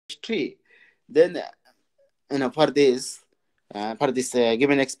tree, then for this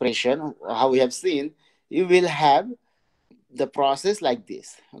given expression, how we have seen, you will have the process like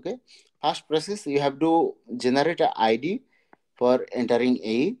this. Okay, first process, you have to generate an ID for entering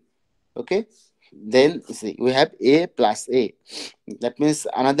A. Okay, then see, we have A plus A. That means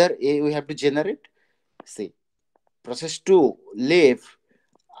another A we have to generate. See, process 2, leave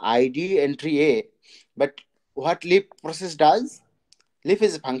ID entry A. But what leave process does? Leave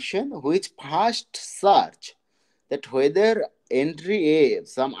is a function which first search that whether entry A,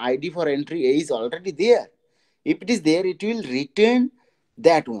 some ID for entry A is already there. If it is there, it will return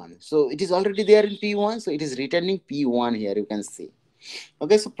that one. So it is already there in P1, so it is returning P1 here, you can see.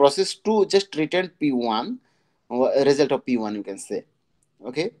 Okay, so process 2 just returned P1, result of P1, you can say.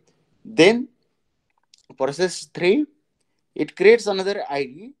 Okay, then process 3, it creates another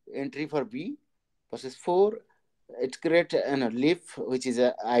ID entry for B. Process 4, it creates an leaf which is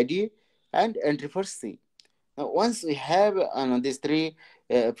a ID and entry for C. Now, once we have these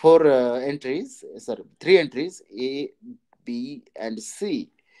four entries, sorry, three entries, A, B, and C,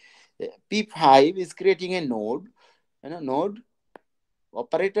 P5 is creating a node, and a node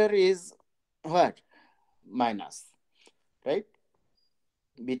operator is what? Minus, right?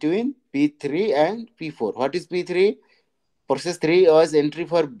 Between P3 and P4. What is P3? Process 3 was entry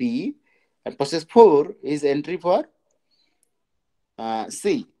for B, and process 4 is entry for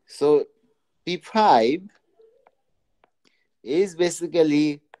C. So P5 is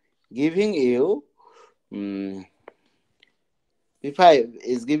basically giving you mm, P5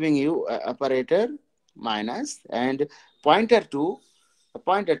 is giving you operator minus and pointer to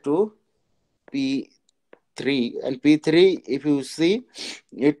pointer to P3, and P3, if you see,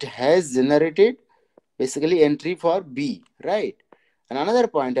 it has generated basically entry for B, right? And another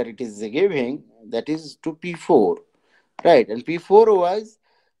pointer it is giving, that is to P4, right? And P4 was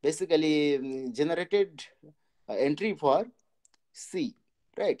basically generated entry for C,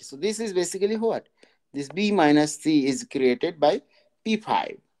 right? So this is basically what? This B minus C is created by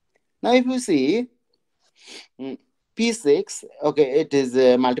P5. Now if you see mm, P6, okay, it is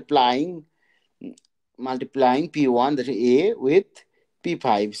multiplying P1, that is A, with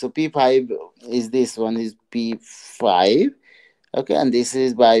P5. So P5 is this one is P5, okay, and this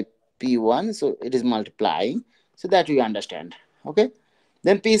is by P1, so it is multiplying, so that we understand. Okay,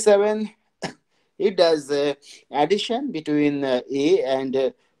 then P7, it does addition between A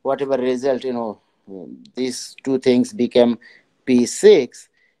and whatever result, these two things become P6.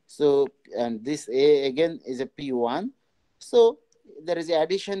 So, and this A again is a P1, so there is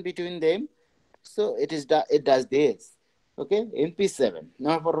addition between them, so it does this. Okay, in P7.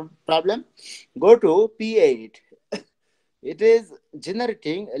 Now for problem, go to P8. It is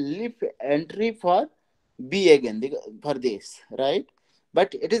generating a leaf entry for B again, for this, right?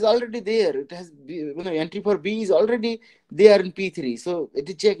 But it is already there. It has entry for B is already there in P3. So it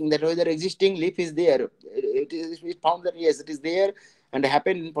is checking that whether existing leaf is there. It found that yes, it is there and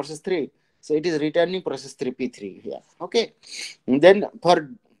happened in process 3. So it is returning process 3 P3. Yeah. Okay. And then for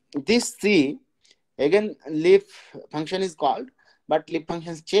this C, again leaf function is called, but leaf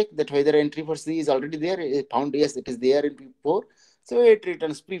functions check that whether entry for C is already there. It found yes, it is there in P4. So it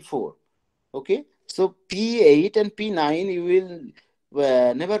returns P4. Okay, so P8 and P9 you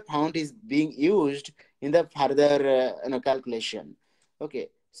will never found is being used in the further calculation. Okay,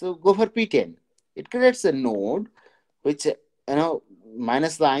 so go for P10. It creates a node which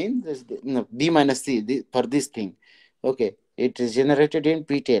minus sign, B minus C for this thing. Okay, it is generated in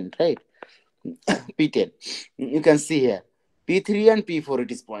P10, right? P10. You can see here P3 and P4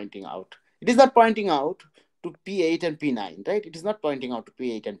 it is pointing out. It is not pointing out to P8 and P9, right? It is not pointing out to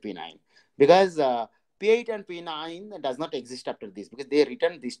P8 and P9 because P8 and P9 does not exist after this because they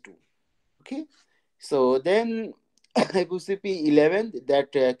return these two. Okay, so then if you see P11,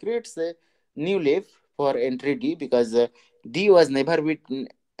 that creates a new leaf for entry D because D was never been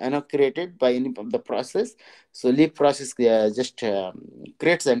created by any of the process. So leaf process just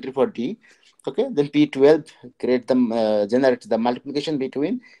creates entry for D. Okay, then P12 generates the multiplication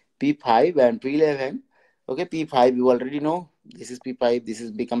between P5 and P11. Okay, P5 you already know, this is P5, this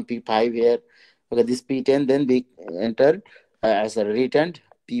is become P5 here. Okay, this P10 then be entered as a returned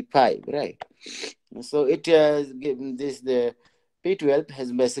P5, right? So it this the P12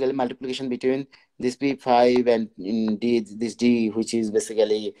 has basically multiplication between this P5 and in D, this D, which is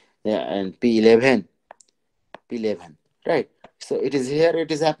basically and P11, right? So it is here,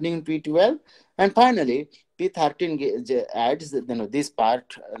 it is happening in P12, and finally P13 adds this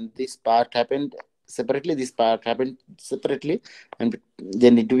part, and this part happened separately, this part happened separately, and they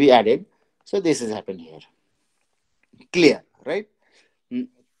need to be added. So this has happened here. Clear, right? Mm.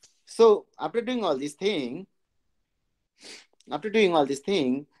 So after doing all this thing,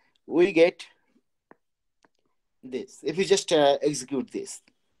 we get this. If you just execute this,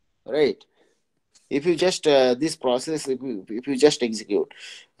 right? If you just this process, if you just execute,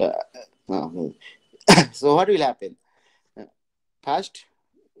 uh, so what will happen? Uh, First,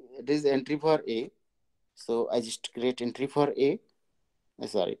 it is entry for A. So I just create entry for A.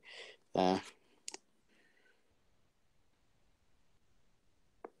 Sorry. Uh,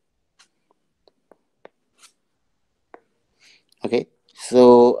 okay.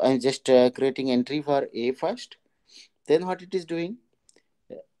 So I'm just creating entry for A first. Then what it is doing?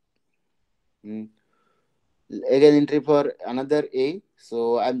 Mm, Again entry for another A.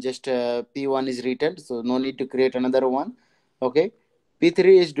 So I'm just P1 is written. So no need to create another one. Okay.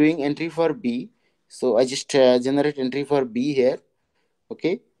 P3 is doing entry for B. So I just generate entry for B here.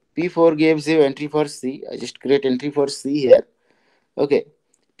 Okay. P4 gives you entry for C. I just create entry for C here. Okay.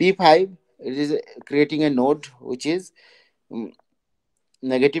 P5, it is creating a node which is mm,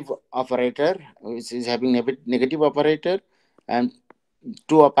 negative operator, which is having negative operator, and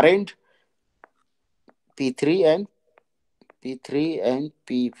two operand P3 and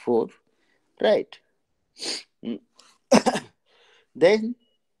P4, right? Mm. Then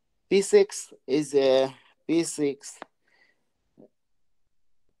P6 is P6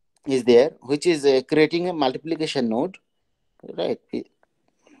 is there, which is creating a multiplication node, right?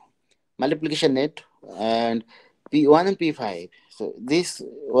 Multiplication net and P1 and P5. So this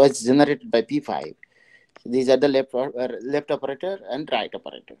was generated by P5. These are the left operator and right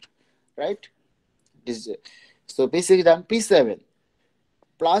operator, right? This, so P6 done. P7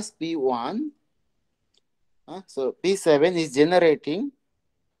 plus P1. So P7 is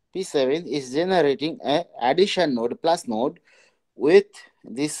generating a addition node plus node with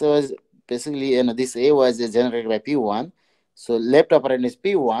this was basically this A was generated by P1. So left operand is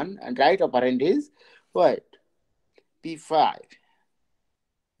P1 and right operand is what? P5.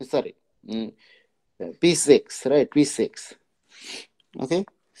 Sorry. mm, P6, right? P6. Okay.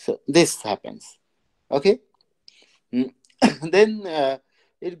 So this happens. Okay. Mm. Then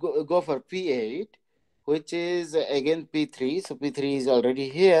it go for P8, which is again P3. So P3 is already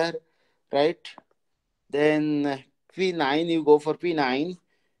here, right? Then P9, you go for P9,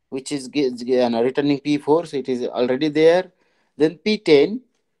 which is returning P4. So it is already there. Then P10,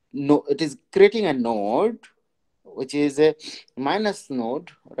 no, it is creating a node, which is a minus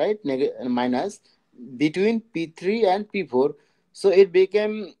node, right? Minus between P3 and P4. So it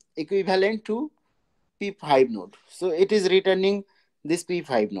became equivalent to P5 node. So it is returning this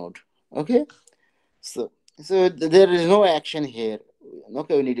P5 node. Okay. So there is no action here.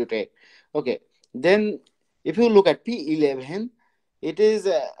 Okay, we need to take. Okay. Then if you look at P11, it is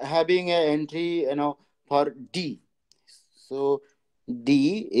having an entry, for D. So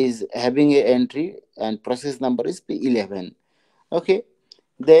D is having an entry and process number is P11. Okay.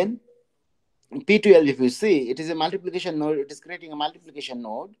 Then P12, if you see, it is a multiplication node. It is creating a multiplication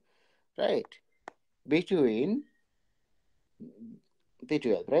node, right? Between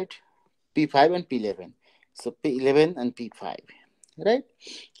P12, right? P5 and P11. So P11 and P5, right?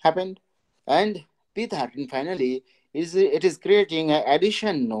 Happened. And P13 finally it is creating an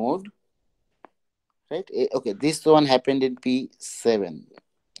addition node, right? Okay, this one happened in P7.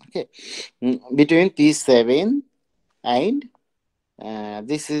 Okay, between P7 and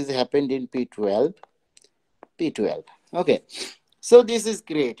this is happened in P12. P12. Okay, so this is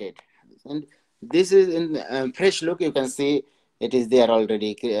created, and this is in fresh look. You can see it is there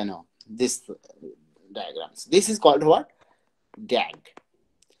already. This diagrams. This is called what? DAG.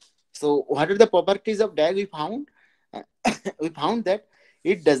 So what are the properties of DAG we found? Uh, we found that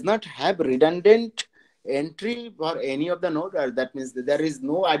it does not have redundant entry for any of the node, or that means that there is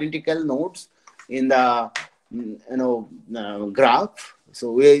no identical nodes in the graph.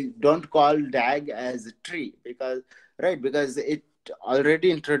 So we don't call DAG as a tree because it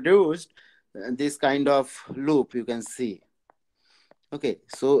already introduced this kind of loop you can see. Okay,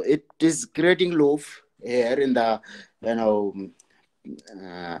 so it is creating loop here in the you know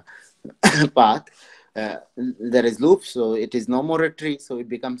uh, path. There is loop, so it is no more a tree, so it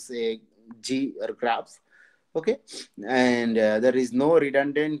becomes a G or graph. Okay, and there is no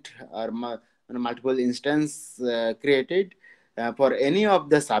redundant or multiple instance created for any of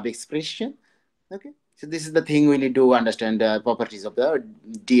the sub expression. Okay, so this is the thing we need to understand the properties of the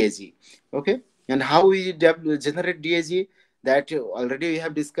DAG. Okay, and how we generate DAG, that already we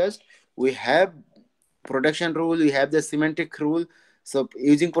have discussed. We have production rule, we have the semantic rule. So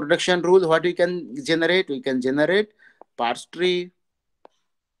using production rule, what we can generate? We can generate parse tree,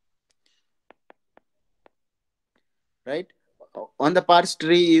 right? on the parse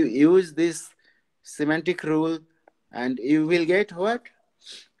tree, you use this semantic rule, and you will get what?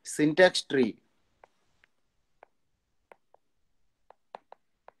 Syntax tree.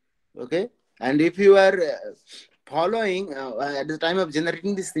 Okay, and if you are following at the time of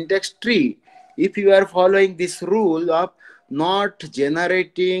generating the syntax tree, if you are following this rule of not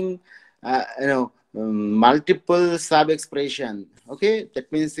generating multiple sub expression, okay,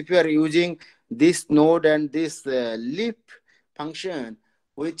 that means if you are using this node and this leap function,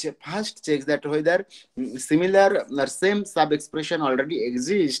 which first checks that whether similar or same sub expression already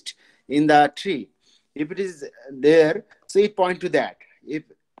exists in the tree. If it is there, so it point to that. If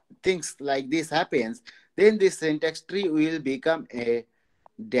things like this happens, then this syntax tree will become a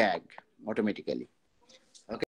DAG automatically.